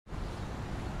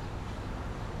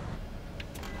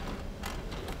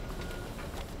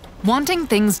Wanting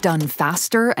things done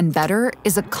faster and better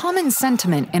is a common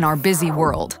sentiment in our busy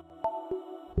world.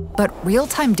 But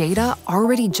real-time data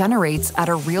already generates at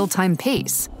a real-time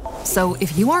pace. So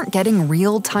if you aren't getting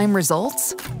real-time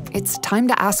results, it's time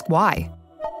to ask why.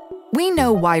 We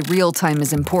know why real-time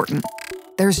is important.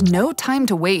 There's no time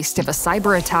to waste if a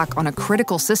cyber attack on a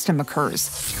critical system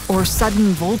occurs, or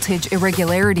sudden voltage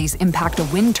irregularities impact a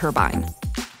wind turbine.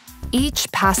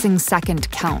 Each passing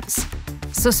second counts.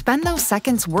 So spend those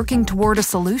seconds working toward a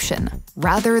solution,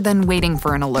 rather than waiting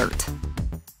for an alert.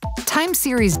 Time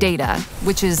series data,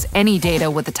 which is any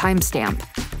data with a timestamp,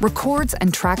 records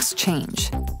and tracks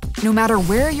change. No matter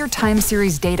where your time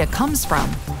series data comes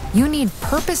from, you need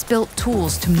purpose-built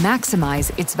tools to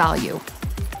maximize its value.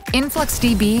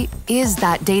 InfluxDB is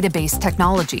that database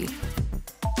technology.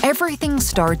 Everything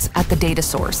starts at the data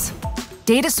source.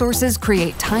 Data sources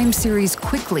create time series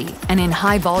quickly and in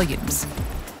high volumes.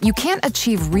 You can't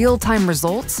achieve real-time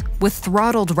results with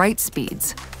throttled write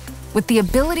speeds. With the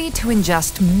ability to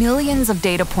ingest millions of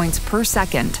data points per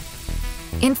second,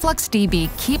 InfluxDB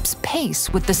keeps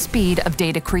pace with the speed of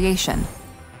data creation.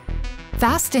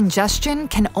 Fast ingestion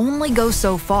can only go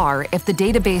so far if the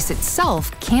database itself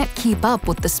can't keep up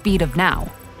with the speed of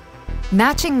now.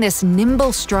 Matching this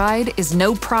nimble stride is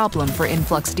no problem for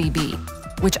InfluxDB,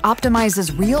 which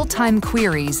optimizes real-time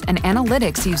queries and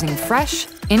analytics using fresh,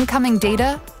 incoming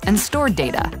data and stored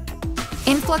data.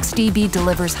 InfluxDB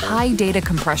delivers high data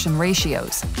compression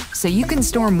ratios, so you can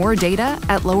store more data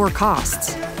at lower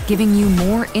costs, giving you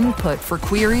more input for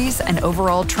queries and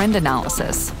overall trend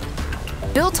analysis.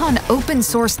 Built on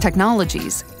open-source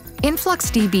technologies,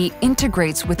 InfluxDB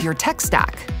integrates with your tech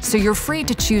stack, so you're free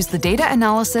to choose the data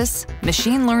analysis,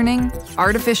 machine learning,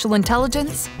 artificial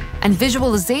intelligence, and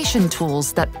visualization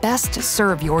tools that best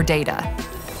serve your data.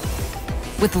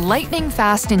 With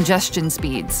lightning-fast ingestion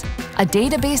speeds, a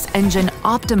database engine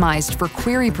optimized for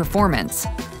query performance,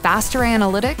 faster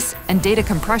analytics, and data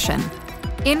compression,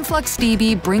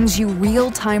 InfluxDB brings you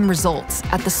real-time results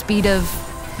at the speed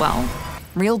of, well,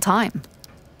 real time.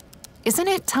 Isn't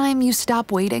it time you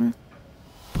stop waiting?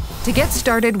 To get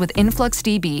started with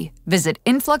InfluxDB, visit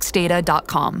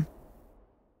influxdata.com.